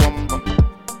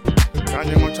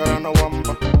to run a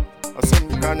wamba. I said,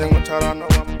 I'm going to run a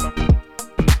wamba.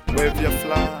 Wave your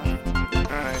flag.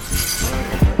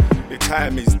 The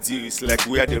time is due. It's like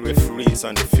we are the referees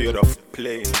on the field of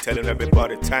play, telling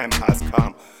everybody time has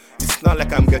come. It's not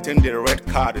like I'm getting the red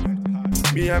card.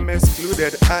 Me, I'm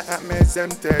excluded. I am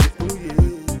exempted. Ooh, yeah.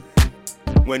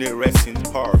 When it rests in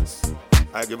Paris,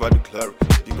 I give her the glory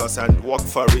because I work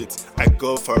for it, I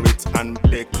go for it, and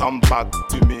they come back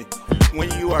to me.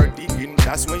 When you are digging,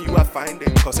 that's when you are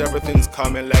finding, because everything's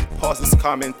coming like puzzles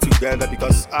coming together.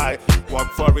 Because I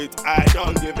work for it, I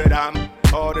don't give it up.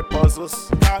 All the puzzles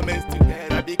coming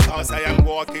together because I am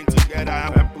working together.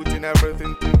 I'm putting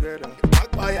everything together.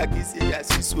 If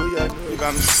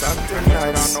I'm something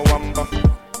nice, I'm going to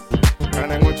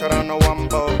run a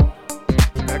wamba.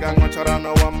 I'm going to run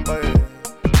a wamba. I'm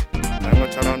going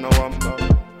to run a wamba.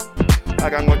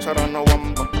 I'm going to run a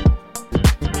wamba.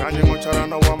 I'm going to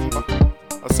run a wamba.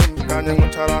 I said, I'm going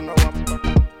to run a wamba.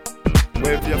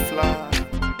 Wave your flag.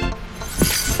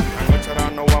 I'm going to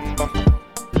run a wamba.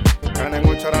 I'm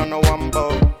going to run a wamba.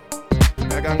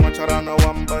 I'm going to run a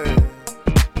wamba.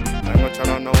 I'm going to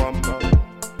run a wamba.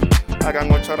 I'm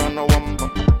going to run a wamba.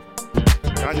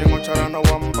 I'm going to run a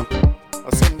wamba. I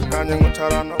said, I'm going to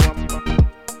run a wamba.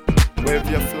 Wave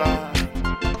your flag.